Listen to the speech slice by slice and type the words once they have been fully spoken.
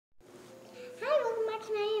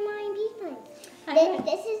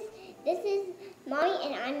This is Mommy,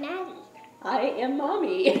 and I'm Maddie. I am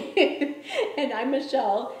Mommy, and I'm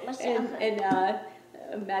Michelle, and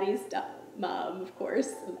Maddie's mom, of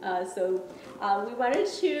course. We wanted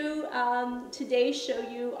to today show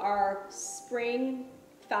you our spring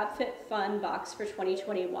FabFitFun box for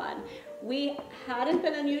 2021. We hadn't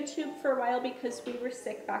been on YouTube for a while because we were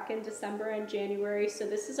sick back in December and January, so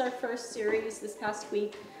this is our first series this past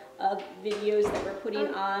week of videos that we're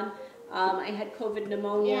putting on. I had COVID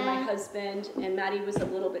pneumonia, my husband, and Maddie was a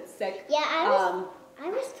little bit sick. Yeah, I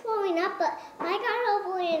was throwing up, but I got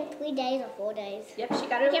over it in 3 days or 4 days. Yep, she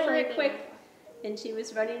got it over very quick, and she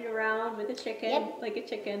was running around with a chicken, like a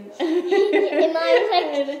chicken. And Mom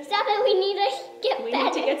was like, stop it, we need to get better. We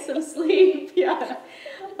need to get some sleep,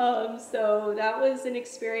 so that was an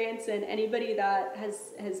experience, and anybody that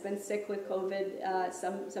has been sick with COVID,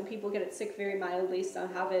 some people get it sick very mildly, some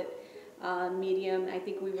have it medium. I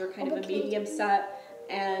think we were kind of a medium set,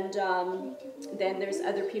 and then there's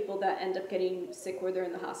other people that end up getting sick where they're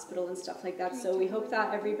in the hospital and stuff like that. So we hope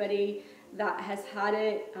that everybody that has had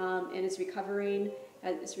it and is recovering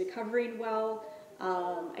well.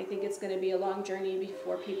 I think it's going to be a long journey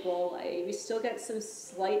before people, we still get some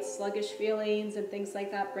slight sluggish feelings and things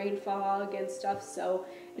like that, brain fog and stuff, so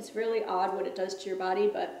it's really odd what it does to your body,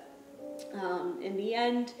 but in the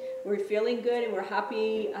end, we're feeling good and we're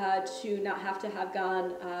happy to not have to have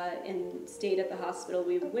gone and stayed at the hospital.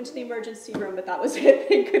 We went to the emergency room, but that was it,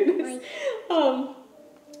 thank goodness. Go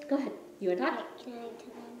ahead, you want to talk? Can I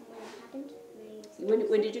tell them what happened?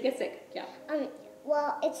 When did you get sick? Yeah.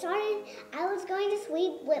 Well, it started, I was going to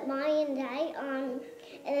sleep with Mommy and Daddy, and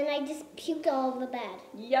then I just puked all over the bed.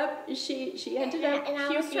 Yep, she ended up and I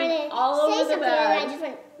was puking trying to all over the bed. And I just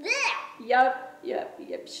went, bleh! Yep.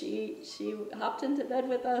 She hopped into bed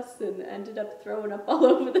with us and ended up throwing up all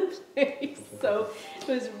over the place. So it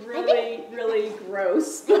was really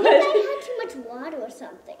gross. But I had too much water or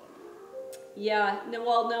something. Yeah,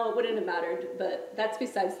 no, it wouldn't have mattered, but that's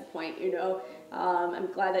besides the point, you know.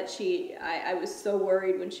 I'm glad that I was so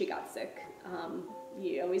worried when she got sick.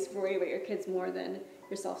 You always worry about your kids more than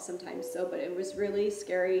yourself sometimes, but it was really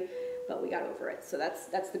scary, but we got over it, so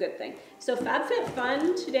that's the good thing. So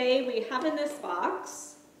FabFitFun today we have in this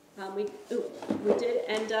box, we did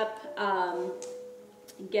end up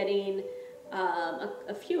getting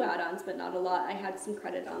a few add-ons, but not a lot. I had some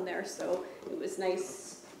credit on there, so it was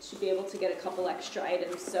nice to be able to get a couple extra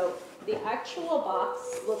items. So the actual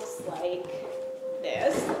box looks like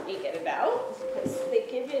this. Let me get it out, because they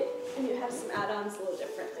give you, and you have some add-ons a little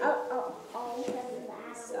differently.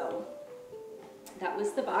 So that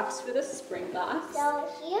was the box for the spring box. So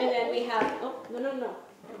here, and then we have, no.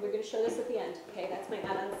 We're going to show this at the end. Okay, that's my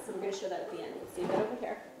add-ons, so we're going to show that at the end. Let's see that over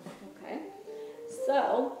here. Okay,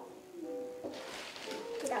 so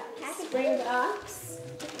spring box.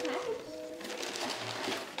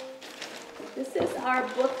 This is our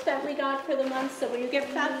book that we got for the month. So when you get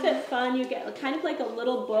FabFitFun, you get kind of like a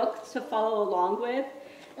little book to follow along with.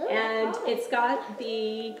 And it's got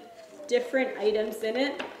the different items in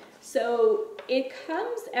it. So it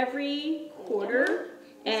comes every quarter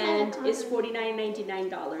and is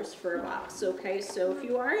 $49.99 for a box. Okay, so if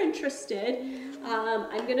you are interested,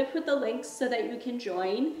 I'm going to put the links so that you can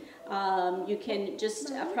join. You can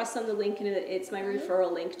just press on the link, and it's my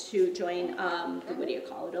referral link to join the what do you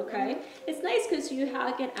call it, okay? It's nice because you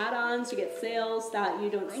get add-ons, you get sales that you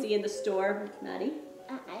don't see in the store. Maddie?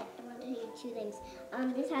 I want to tell you two things.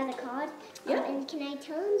 This has a card, and can I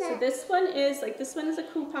tell them that? So this one is a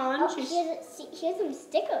coupon. Here's some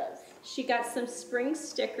stickers. She got some spring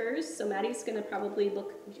stickers, so Maddie's going to probably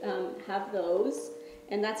have those.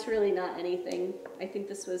 And that's really not anything. I think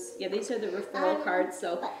this was, these are the referral cards.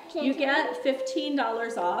 So you get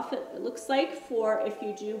 $15 off, it looks like, for if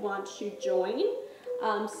you do want to join.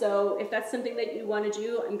 So if that's something that you want to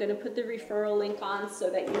do, I'm going to put the referral link on so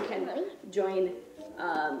that you can join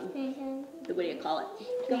the, what do you call it?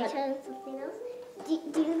 Can I tell you something else? Do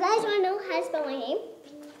you guys want to know how to spell my name?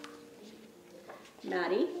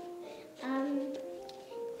 Maddie.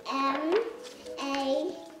 M-A-D-D-I.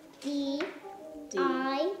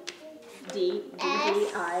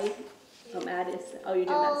 Oh, Madison. Oh, you're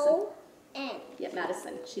doing Madison. O-N. Yeah,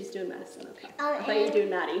 Madison. She's doing Madison. Okay. I thought you were doing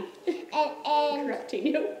Maddie. And correcting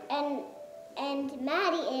you. And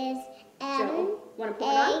Maddie is Want to put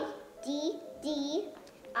one on? M-A-D-D-I-E.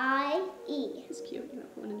 It's cute. You want to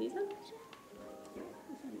put one of these on?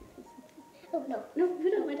 Oh no. No,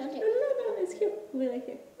 no, it's cute. We like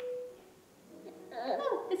it.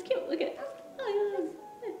 Oh, it's cute. Look at it. Oh,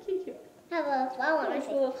 yeah, cute. Have a flower on my face.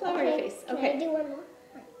 A little flower on your face. Okay. Can I do one more?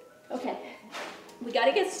 Okay. we got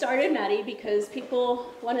to get started, Maddie, because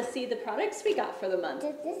people want to see the products we got for the month.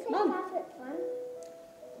 Does this say Mom.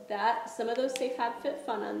 FabFitFun? Some of those say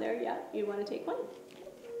FabFitFun on there. Yeah, you want to take one?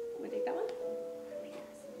 Want to take that one?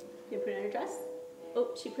 You put it on her dress?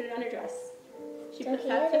 Oh, she put it on her dress. She put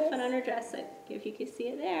FabFitFun on her dress. If you can see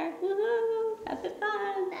it there. Woohoo!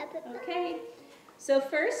 FabFitFun. Okay. So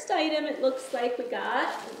first item, it looks like we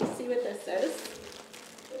got. Let me see what this is.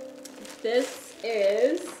 This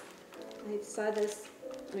is. I saw this.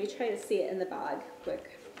 Let me try to see it in the bag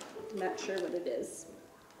quick. I'm not sure what it is.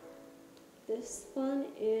 This one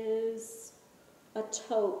is a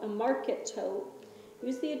tote, a market tote.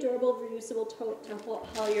 Use the adorable reusable tote to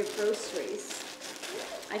haul your groceries.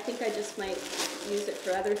 I think I just might use it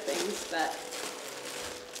for other things, but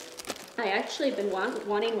I actually have been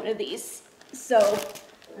wanting one of these, so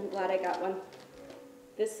I'm glad I got one.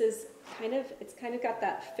 This is it's kind of got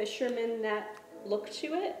that fisherman net look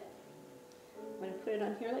to it. I'm going to put it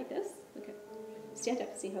on here like this. Okay. Stand up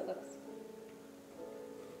and see how it looks.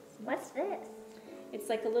 What's this? It's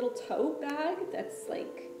like a little tote bag that's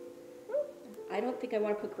like, I don't think I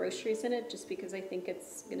want to put groceries in it just because I think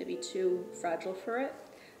it's going to be too fragile for it.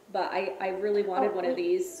 But I really wanted one of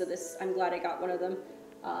these, so I'm glad I got one of them.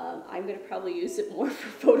 I'm going to probably use it more for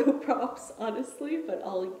photo props, honestly, but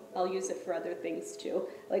I'll use it for other things too.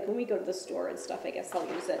 Like when we go to the store and stuff, I guess I'll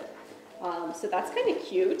use it. So that's kind of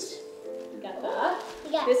cute. We got that.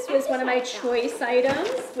 This was one of my choice items,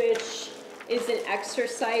 which is an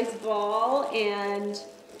exercise ball, and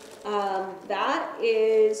that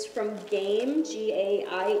is from Game,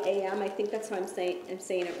 G-A-I-A-M. I think that's how I'm saying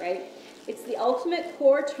it right. It's the Ultimate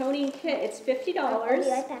Core Toning Kit. It's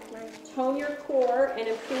 $50. Tone your core and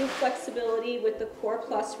improve flexibility with the Core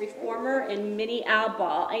Plus Reformer and Mini Ab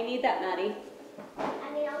Ball. I need that, Maddie.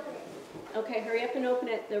 I need to open it. Okay, hurry up and open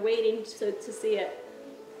it. They're waiting to see it.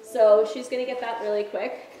 So she's going to get that really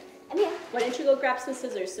quick. Why don't you go grab some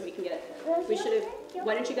scissors so we can get it?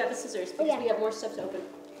 Why don't you grab the scissors because we have more stuff to open.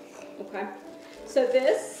 Okay. So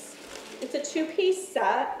it's a 2-piece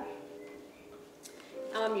set.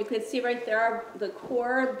 You can see right there the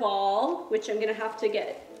core ball, which I'm going to have to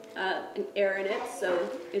get an air in it, so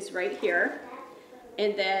it's right here.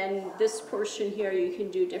 And then this portion here you can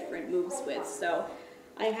do different moves with. So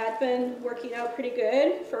I had been working out pretty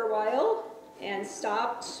good for a while and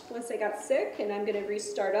stopped once I got sick, and I'm going to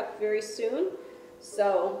restart up very soon.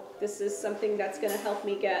 So this is something that's going to help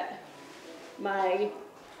me get my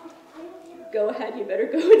go ahead, you better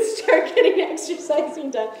go and start getting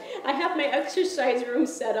exercising done. I have my exercise room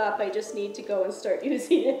set up. I just need to go and start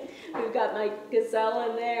using it. We've got my gazelle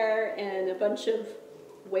in there and a bunch of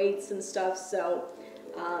weights and stuff. So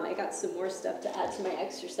I got some more stuff to add to my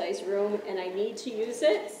exercise room, and I need to use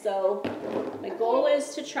it. So my goal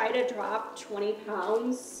is to try to drop 20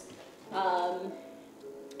 pounds.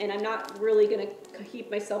 And I'm not really going to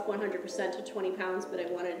keep myself 100% to 20 pounds, but I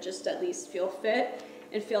want to just at least feel fit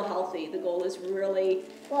and feel healthy. The goal is really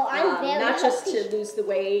not just to lose the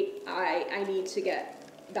weight. I need to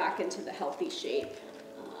get back into the healthy shape.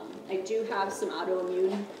 I do have some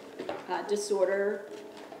autoimmune disorder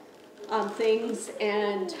things,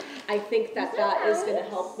 and I think that is going to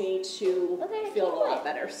help me to feel a lot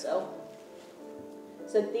better. So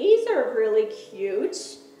these are really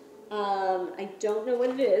cute. I don't know what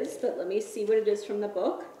it is, but let me see what it is from the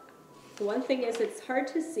book. The one thing is it's hard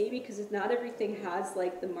to see because not everything has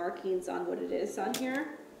like the markings on what it is on here.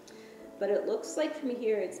 But it looks like from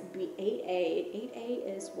here it's B8A.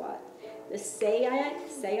 8A is what? The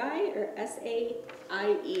Sai or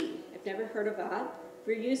S-A-I-E. I've never heard of that.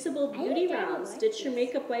 Reusable beauty rounds. Ditch your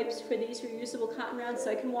makeup wipes for these reusable cotton rounds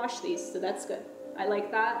so I can wash these. So that's good. I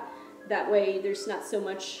like that. That way there's not so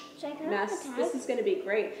much mess. This is going to be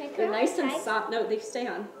great. They're nice and soft. No, they stay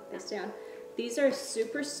on. They stay on. These are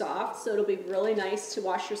super soft, so it'll be really nice to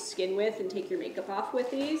wash your skin with and take your makeup off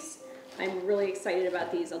with these. I'm really excited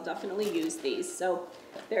about these. I'll definitely use these. So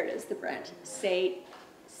there it is, the brand. Say.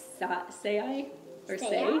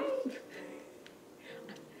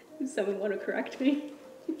 Someone want to correct me?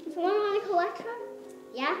 Someone want to correct her?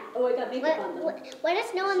 Yeah? Oh, I got makeup on them. Let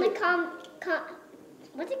us know in the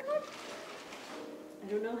what's it called? I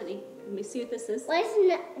don't know, honey. Let me see what this is. Let us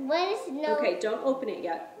know. Okay, don't open it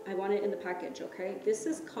yet. I want it in the package, okay? This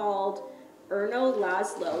is called Erno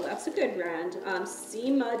Laszlo. That's a good brand. Sea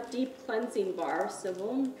Mud Deep Cleansing Bar.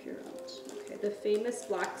 Savon Purant. Okay, the famous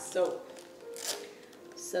black soap.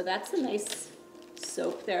 So that's a nice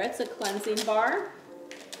soap there. It's a cleansing bar.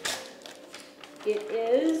 It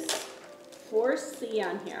is 4C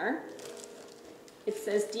on here. It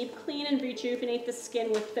says deep clean and rejuvenate the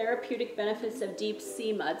skin with therapeutic benefits of deep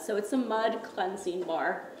sea mud. So it's a mud cleansing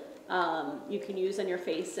bar. you can use on your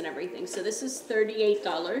face and everything. So this is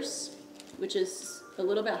 $38, which is a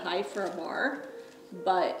little bit high for a bar,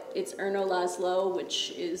 but it's Erno Laszlo,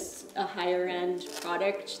 which is a higher end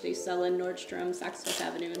product. They sell in Nordstrom, Saks Fifth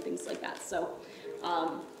Avenue, and things like that. So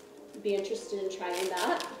be interested in trying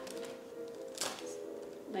that.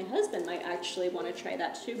 My husband might actually want to try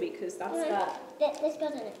that too, because that's This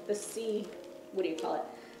goes in it. the C, what do you call it?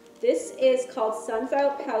 This is called Suns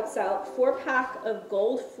Out, Pouts Out, 4-pack of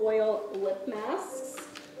gold foil lip masks.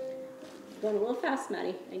 Going a little fast,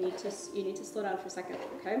 Maddie. You need to slow down for a second,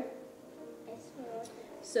 okay?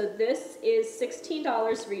 So this is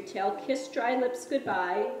 $16 retail. Kiss Dry Lips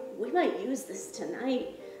Goodbye. We might use this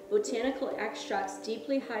tonight. Botanical extracts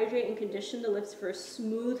deeply hydrate and condition the lips for a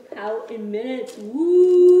smooth pout in minutes. Woo!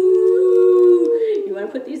 You want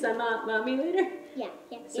to put these on Mommy later? Yeah.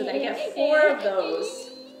 So they get 4 of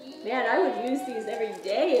those. Man, I would use these every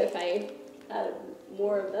day if I had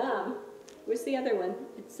more of them. Where's the other one?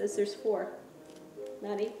 It says there's 4.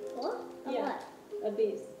 Maddie? 4? Of Yeah. what? Of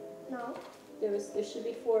these. No. There should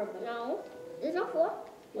be 4 of them. No. There's not 4.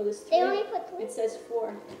 Well, there's 3. They only put 3. It says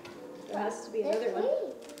 4. There has to be another one.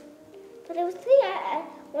 But it was 3.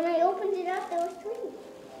 When I opened it up, there was 3.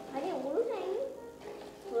 I didn't lose any.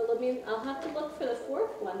 Well, I'll have to look for the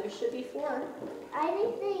 4th one. There should be 4. I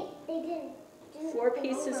think they didn't. 4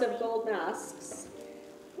 pieces of gold masks.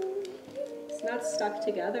 It's not stuck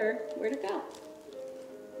together. Where'd it go?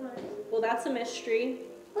 Well, that's a mystery.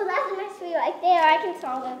 Well, that's a mystery right there. I can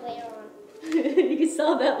solve it later on. You can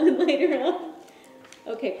solve that one later on.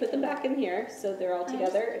 Okay, put them back in here so they're all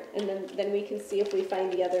together, and then we can see if we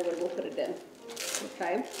find the other one, we'll put it in.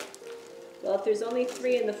 Okay? Well, if there's only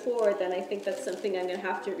 3 in the 4, then I think that's something I'm going to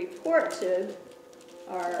have to report to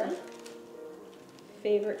our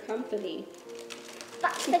favorite company.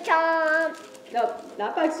 BoxyCharm. No,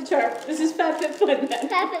 not BoxyCharm. This is FabFitFun then.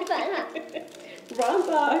 FabFitFun, huh? Wrong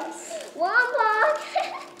box. One box.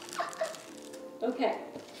 Okay,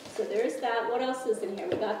 so there's that. What else is in here?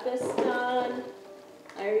 We got this done.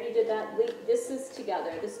 I already did that. This is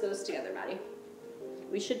together. This goes together, Maddie.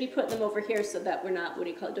 We should be putting them over here so that we're not, what do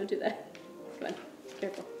you call it? Don't do that. Come on,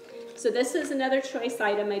 careful. So this is another choice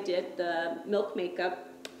item I did, the Milk Makeup.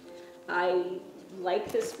 I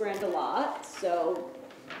like this brand a lot, so,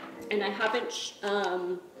 and I haven't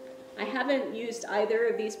used either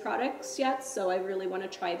of these products yet, so I really want to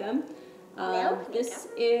try them. This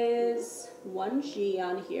is 1G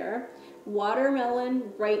on here.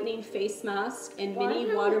 Watermelon Brightening Face Mask and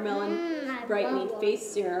Mini Watermelon Brightening Face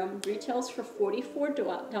Serum retails for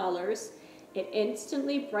 $44. It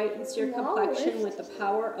instantly brightens your complexion with the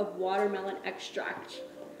power of watermelon extract.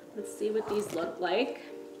 Let's see what these look like.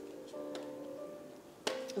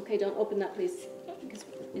 Okay, don't open that, please, because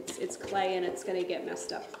it's clay and it's gonna get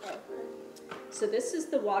messed up. So this is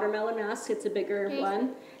the watermelon mask. It's a bigger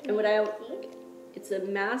one, and it's a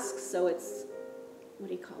mask, so it's, what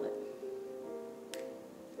do you call it?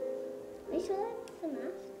 Are you sure that's a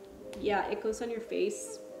mask? Yeah, it goes on your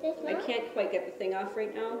face. I can't quite get the thing off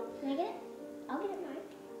right now. Can I get it? I'll get it mine.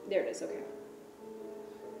 There it is. Okay.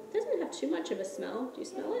 It doesn't have too much of a smell. Do you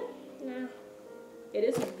smell it? No. It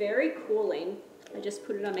is very cooling. I just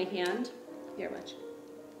put it on my hand. Here, watch.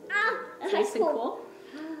 Ah, It's nice and cool.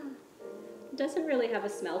 It doesn't really have a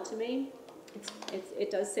smell to me.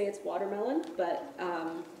 It does say it's watermelon, but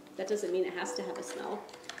that doesn't mean it has to have a smell.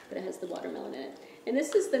 But it has the watermelon in it. And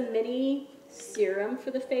this is the mini serum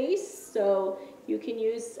for the face. So you can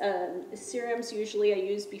use serums. Usually I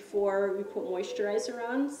use before we put moisturizer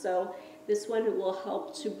on. So this one will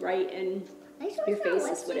help to brighten your face,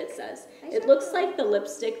 is what it says. It looks like the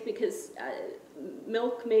lipstick because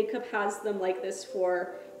Milk Makeup has them like this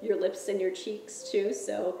for your lips and your cheeks too.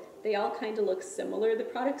 So they all kind of look similar, the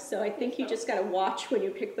products. So I think you just got to watch when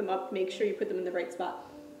you pick them up, make sure you put them in the right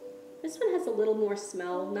spot. This one has a little more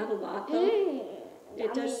smell, not a lot though.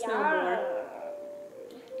 It does smell more.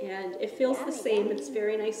 And it feels the same. It's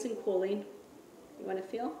very nice and cooling. You want to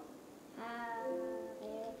feel?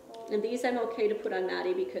 And these I'm okay to put on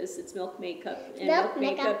Maddie because it's Milk Makeup. And Milk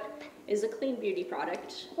Makeup is a clean beauty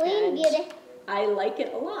product. Clean beauty. I like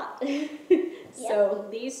it a lot. So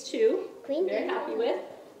these two, very happy with.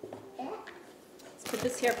 Let's put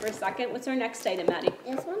this here for a second. What's our next item, Maddie?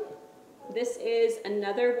 This one? This is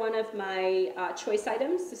another one of my choice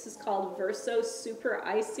items. This is called Verso Super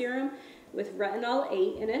Eye Serum with retinol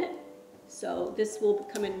 8 in it. So this will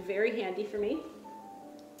come in very handy for me.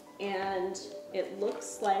 And it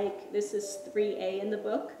looks like this is 3A in the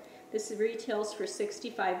book. This retails for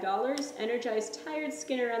 $65. Energize tired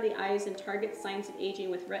skin around the eyes and target signs of aging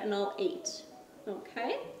with retinol 8.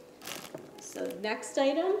 Okay. So next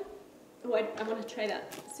item Oh, I want to try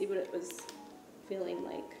that. See what it was feeling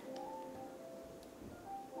like.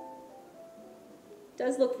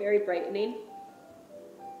 Does look very brightening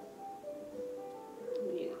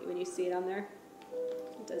when you see it on there.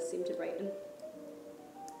 It does seem to brighten.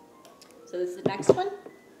 So this is the next one.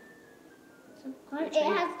 It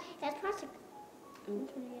has plastic. Oh,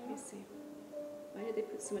 let me see. Why did they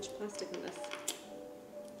put so much plastic on this?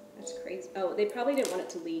 That's crazy. Oh, they probably didn't want it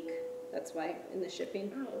to leak. That's why in the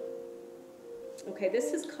shipping. Oh. Okay,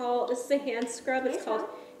 this is a hand scrub. It's called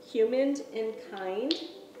Human and Kind.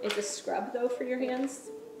 It's a scrub though for your hands,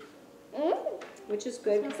 which is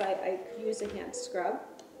good because I use a hand scrub.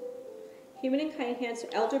 Human and Kind hands,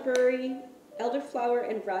 elderberry, elderflower,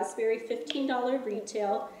 and raspberry, $15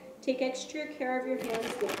 retail. Take extra care of your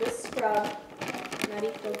hands with this scrub.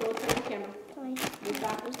 Maddie, don't go in front of the camera.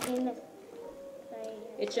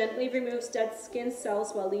 It gently removes dead skin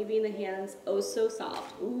cells while leaving the hands oh so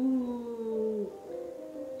soft. Ooh.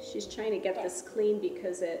 She's trying to get this clean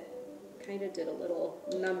because it kind of did a little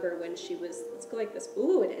number when she was, let's go like this.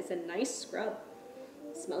 Ooh, it is a nice scrub.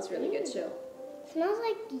 It smells really good too. It smells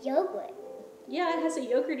like yogurt. Yeah, it has a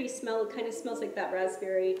yogurty smell. It kind of smells like that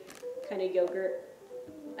raspberry kind of yogurt.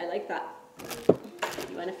 I like that.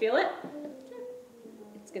 You want to feel it?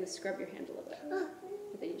 It's going to scrub your hand a little bit.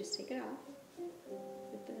 But then you just take it off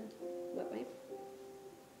with the wet wipe.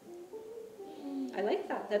 I like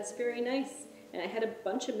that. That's very nice. And I had a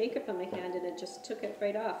bunch of makeup on my hand and it just took it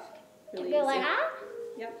right off. Really easy. Like that?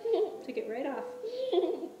 Yep, took it right off.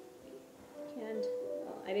 And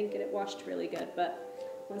well, I didn't get it washed really good, but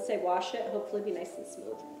once I wash it, hopefully it'll be nice and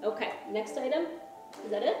smooth. Okay, next item.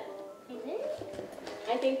 Is that it?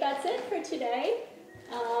 I think that's it for today.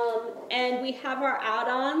 And we have our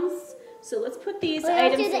add-ons. So let's put these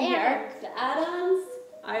items in here. The add-ons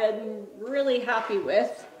I am really happy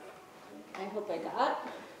with. I hope I got.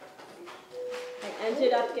 I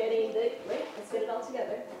ended up getting the, wait, let's get it all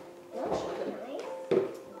together.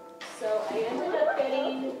 So I ended up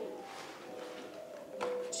getting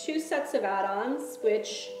 2 sets of add-ons,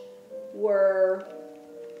 which were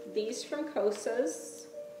these from Kosas,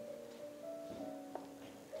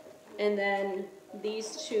 and then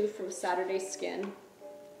these 2 from Saturday Skin.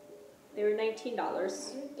 They were $19,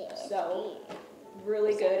 so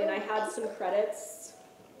really good, and I had some credits.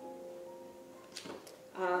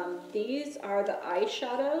 These are the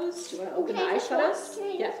eyeshadows. Do you want to open the eyeshadows?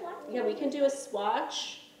 Yeah, we can do a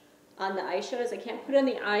swatch on the eyeshadows. I can't put on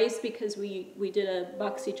the eyes because we did a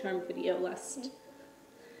BoxyCharm video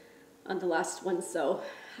on the last one, so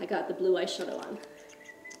I got the blue eyeshadow on.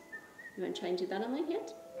 You want to try and do that on my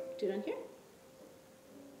hand? Do it on here.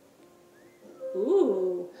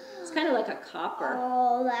 Ooh, it's kind of like a copper.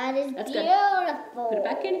 Oh, that's beautiful. Good. Put it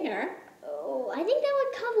back in here. Oh, I think that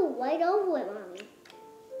would cover right over it, Mommy.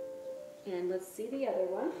 And let's see the other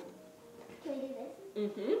one. Can we do this?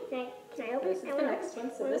 Mm-hmm. Can I open This is the next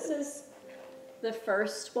one. So this is the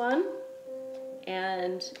first one.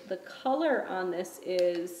 And the color on this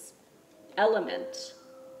is Element,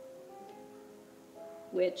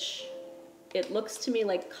 which it looks to me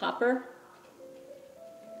like copper.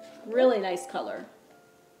 Really nice color.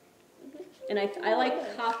 And I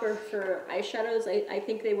like copper for eyeshadows. I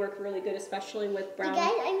think they work really good, especially with brown, you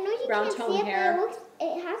guys, I know you brown can't tone see it, hair. But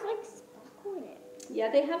it has like sparkle in it.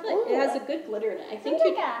 Yeah, they have like, it has a good glitter in it. I think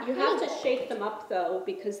you have to shake them up though,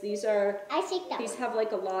 because these are, these have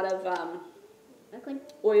like a lot of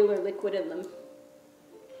oil or liquid in them.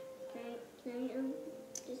 Can I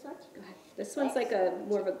just watch? Go ahead. This one's like a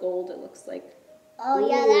more of a gold, it looks like. Oh, ooh,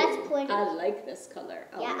 yeah, that's pretty. I like this color.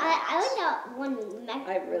 Yeah, I like that one.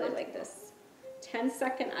 I really like this.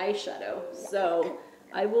 10-second eyeshadow. So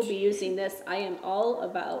I will be using this. I am all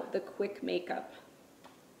about the quick makeup.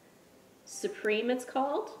 Supreme it's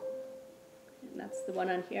called. And that's the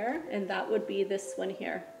one on here. And that would be this one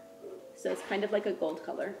here. So it's kind of like a gold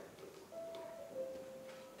color.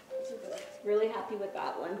 Really happy with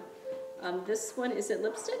that one. This one, is it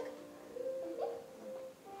lipstick?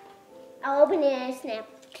 I'll open it and snap.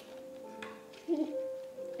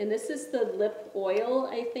 And this is the lip oil,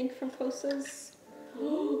 I think, from Kosas.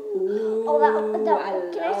 Ooh,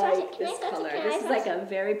 I like this color. This is like a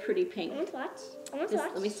very pretty pink. I want to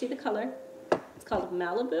watch. Let me see the color. It's called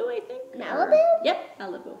Malibu, I think. Malibu? Yep,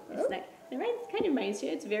 Malibu. It's nice. It kind of reminds you.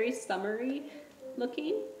 It's very summery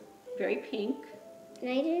looking, very pink. Can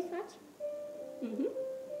I do a swatch? Mm-hmm.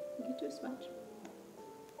 You can do a swatch.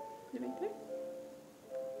 Put it right there.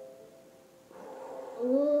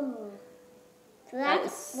 Ooh. So that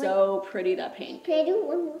is so pretty, that pink. Can I do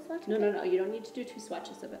one more swatch? No. You don't need to do 2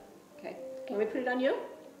 swatches of it. Okay. Want me to put it on you?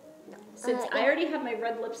 Since I already have my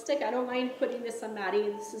red lipstick, I don't mind putting this on Maddie.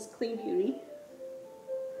 This is Clean Beauty.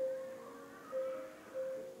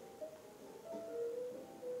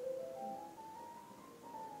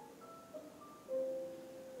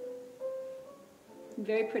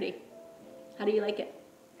 Very pretty. How do you like it?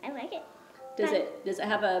 I like it. Does it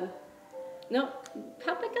have a, no,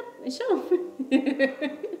 pop back up and show.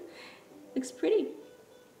 Looks pretty.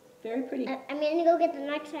 Very pretty. I'm gonna go get the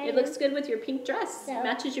next item. It looks good with your pink dress. So.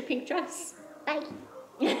 Matches your pink dress. Bye.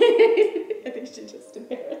 I think she just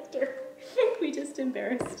embarrassed her. We just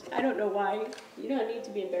embarrassed. I don't know why. You don't need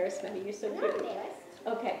to be embarrassed, Maddie. You're so I'm cute. not embarrassed.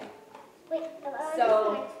 Okay. Wait,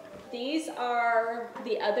 So these are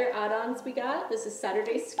the other add-ons we got. This is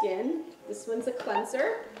Saturday Skin. This one's a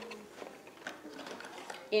cleanser.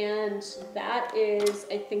 And that is,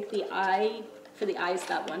 I think, the eye, for the eyes,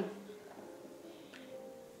 that one.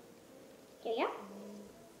 Here you go.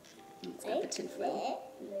 It's got the tin foil.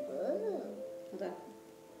 Hold on.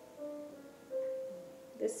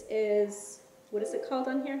 This is, what is it called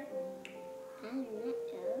on here? I don't know.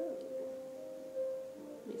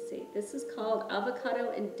 Let me see. This is called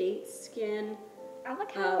Avocado and Date Skin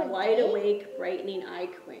Avocado and Wide date? Awake Brightening Eye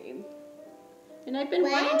Cream. And I've been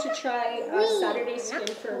wanting to try Saturday Skin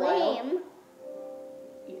for a while.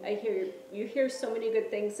 You hear so many good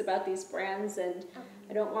things about these brands, and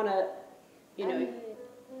I don't want to, you know,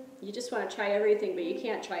 you just want to try everything, but you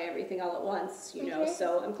can't try everything all at once, you know.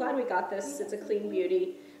 So I'm glad we got this. It's a Clean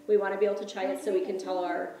Beauty. We want to be able to try it so we can tell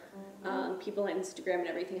our people on Instagram and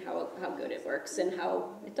everything how good it works and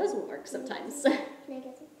how it doesn't work sometimes. Can I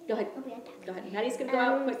get something? Go ahead. I'll be on top. Go ahead. Maddie's going to go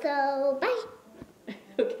out quick. So, bye.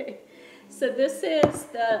 Okay. So this is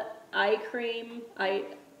the eye cream.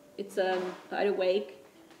 It's Wide Awake.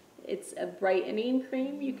 It's a brightening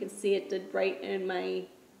cream. You can see it did brighten my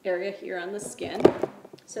area here on the skin.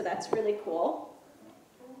 So that's really cool.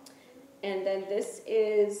 And then this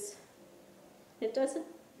is, it does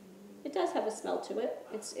have a smell to it.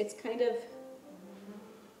 It's kind of,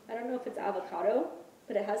 I don't know if it's avocado,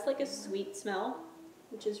 but it has like a sweet smell,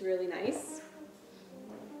 which is really nice.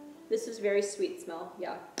 This is very sweet smell.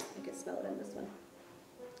 Yeah, I can smell it in this one.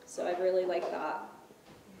 So I really like that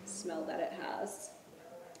smell that it has.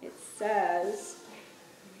 It says,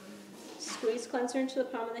 squeeze cleanser into the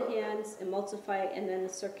palm of the hands, emulsify, and then the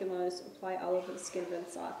circulars, apply all over the skin,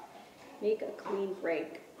 rinse off. Make a clean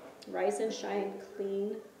break. Rise and shine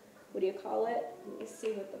clean. What do you call it? Let me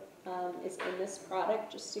see what is in this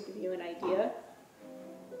product, just to give you an idea.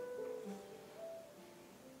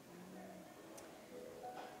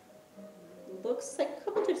 Looks like a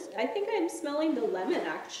couple tips. I think I'm smelling the lemon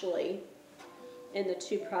actually in the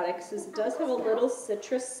two products. It does have a little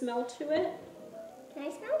citrus smell to it. Can I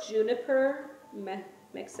smell? Juniper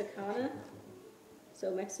mexicana,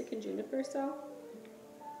 so Mexican juniper cell,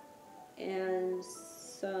 and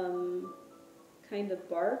some kind of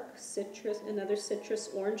bark, citrus, another citrus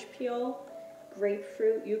orange peel,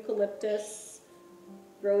 grapefruit, eucalyptus,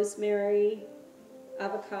 rosemary,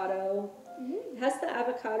 avocado. It has the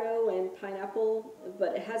avocado and pineapple,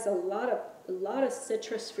 but it has a lot of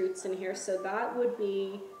citrus fruits in here, so that would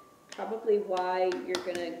be probably why you're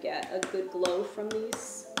gonna get a good glow from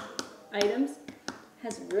these items.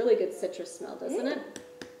 Has really good citrus smell, doesn't it?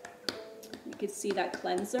 You can see that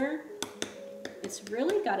cleanser. It's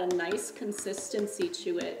really got a nice consistency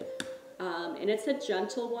to it. And it's a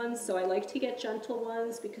gentle one, so I like to get gentle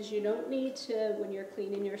ones because you don't need to, when you're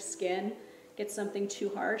cleaning your skin, get something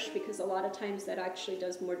too harsh, because a lot of times that actually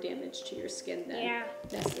does more damage to your skin than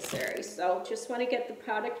necessary. So just want to get the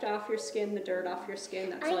product off your skin, the dirt off your skin,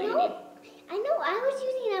 that's all you need. I know, I was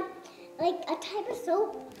using a type of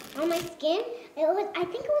soap on my skin. I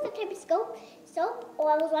think it was a type of soap,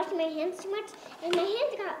 or I was washing my hands too much, and my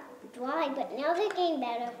hands got dry, but now they're getting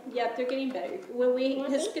better. Yeah, they're getting better.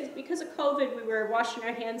 Because of COVID, we were washing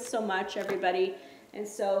our hands so much, everybody, and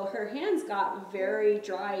so her hands got very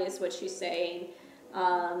dry, is what she's saying.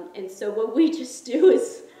 And so what we just do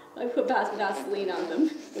is I put Vaseline on them,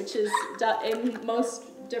 which is in most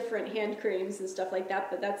different hand creams and stuff like that.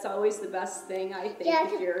 But that's always the best thing, I think. Yeah,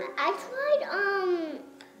 if you're... I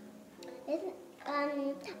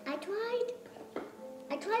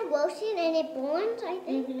tried lotion and it burns, I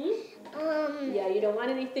think. Yeah, you don't want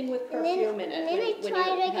anything with perfume in it. And then I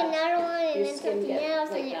tried another one and then something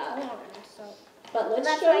else like and it that. burned. So. But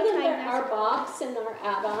let's show them our box and our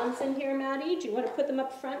add-ons in here, Maddie. Do you want to put them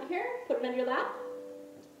up front here? Put them in your lap?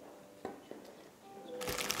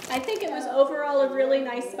 I think it was overall a really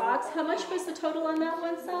nice box. How much was the total on that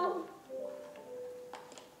one, Sal?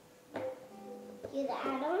 You the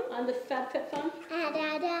add-on? On the FabFitFun? Add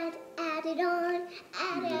it on, add it on.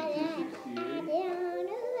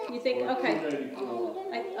 You think? Okay.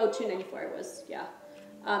 $2.94 it was, yeah.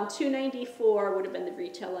 $2.94 would have been the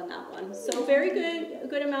retail on that one. So very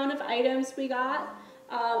good amount of items we got.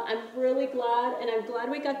 I'm really glad, and I'm glad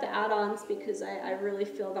we got the add-ons because I really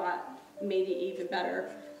feel that made it even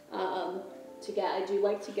better to get. I do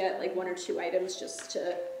like to get like 1 or 2 items just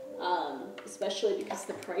to, especially because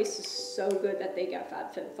the price is so good that they get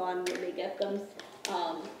FabFitFun when they get them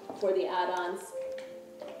for the add-ons.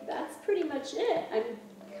 That's pretty much it. I'm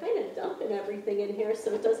kind of dumping everything in here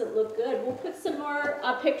so it doesn't look good. We'll put some more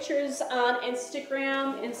pictures on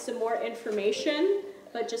Instagram and some more information,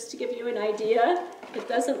 but just to give you an idea, it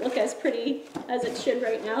doesn't look as pretty as it should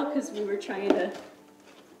right now because we were trying to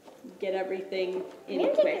get everything in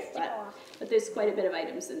quick, but there's quite a bit of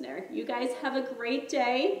items in there. You guys have a great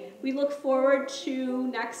day. We look forward to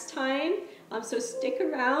next time, so stick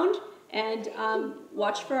around and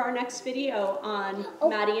watch for our next video on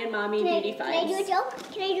Maddie and Mommy Beauty Finds. Can I do a joke?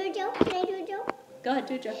 Can I do a joke? Can I do a joke? Go ahead,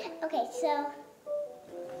 do a joke. Okay, so,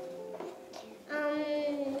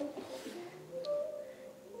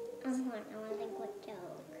 hold on, I want to think what joke.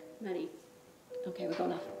 Maddie. Okay, we're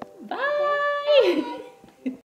going off. Bye!